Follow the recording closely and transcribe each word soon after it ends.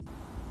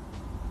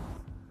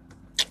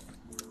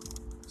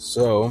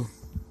So,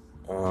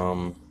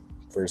 um,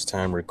 first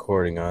time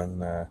recording on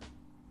the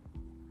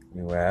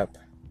new app.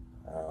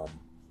 Um,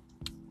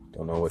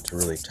 don't know what to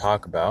really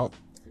talk about.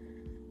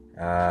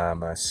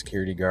 I'm a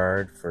security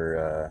guard for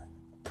a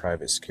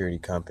private security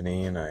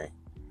company, and I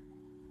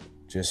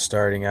just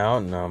starting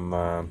out, and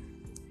I'm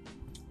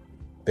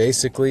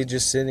basically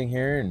just sitting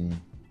here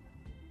and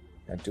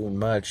not doing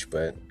much,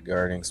 but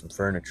guarding some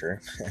furniture,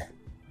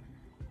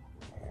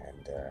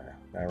 and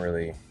not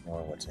really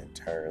knowing what to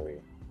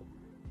entirely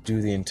do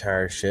the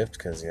entire shift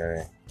because you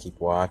gotta keep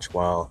watch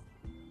while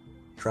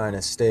trying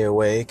to stay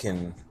awake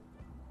and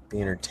be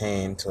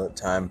entertained till the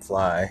time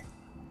fly.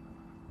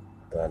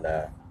 But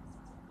I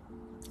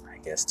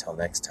guess till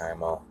next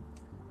time I'll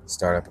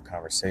start up a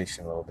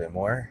conversation a little bit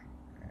more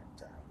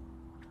and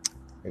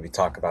maybe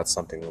talk about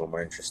something a little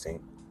more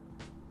interesting.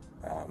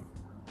 Um,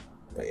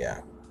 but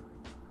yeah,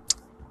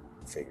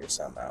 figure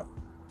something out.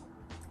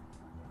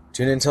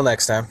 Tune in until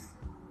next time.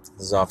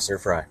 This is Officer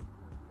Fry.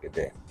 Good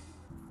day.